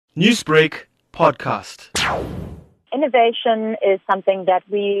Newsbreak Podcast. Innovation is something that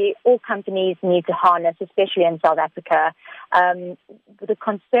all companies need to harness, especially in South Africa. The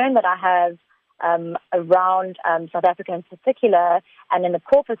concern that I have around South Africa in particular and in the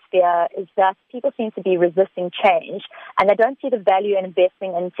corporate sphere is that people seem to be resisting change and they don't see the value in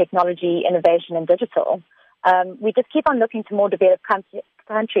investing in technology, innovation and digital. We just keep on looking to more developed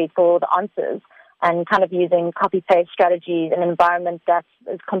countries for the answers and kind of using copy-paste strategies in an environment that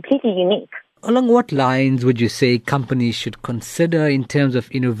is completely unique. Along what lines would you say companies should consider in terms of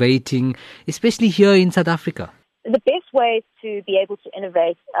innovating, especially here in South Africa? The best way to be able to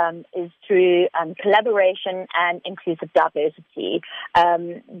innovate is through collaboration and inclusive diversity.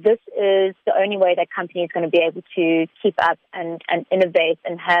 This is the only way that companies are going to be able to keep up and innovate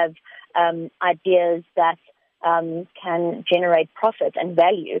and have ideas that can generate profit and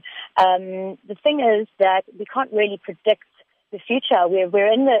value. The thing is that we can't really predict the future.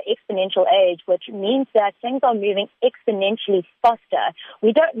 We're in the exponential age, which means that things are moving exponentially faster.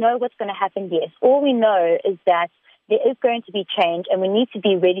 We don't know what's going to happen yet. All we know is that there is going to be change and we need to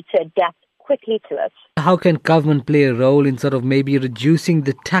be ready to adapt quickly to it. How can government play a role in sort of maybe reducing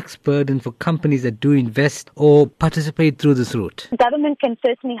the tax burden for companies that do invest or participate through this route? Government can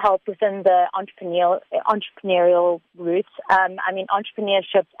certainly help within the entrepreneurial route.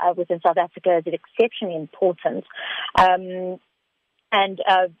 Entrepreneurship within South Africa is exceptionally important.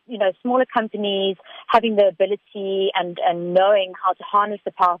 Smaller companies having the ability and knowing how to harness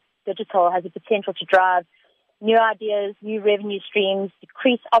the power of digital has the potential to drive new ideas, new revenue streams,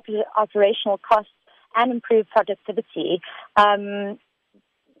 decrease operational costs, and improve productivity.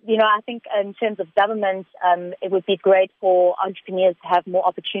 I think in terms of government, it would be great for entrepreneurs to have more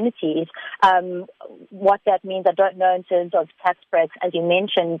opportunities. What that means, I don't know in terms of tax breaks, as you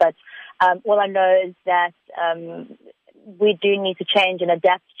mentioned, but all I know is that we do need to change and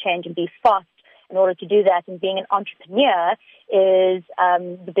adapt to change and be fast in order to do that, and being an entrepreneur is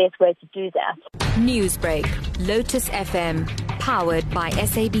the best way to do that. Newsbreak, Lotus FM, powered by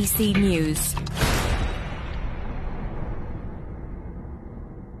SABC News.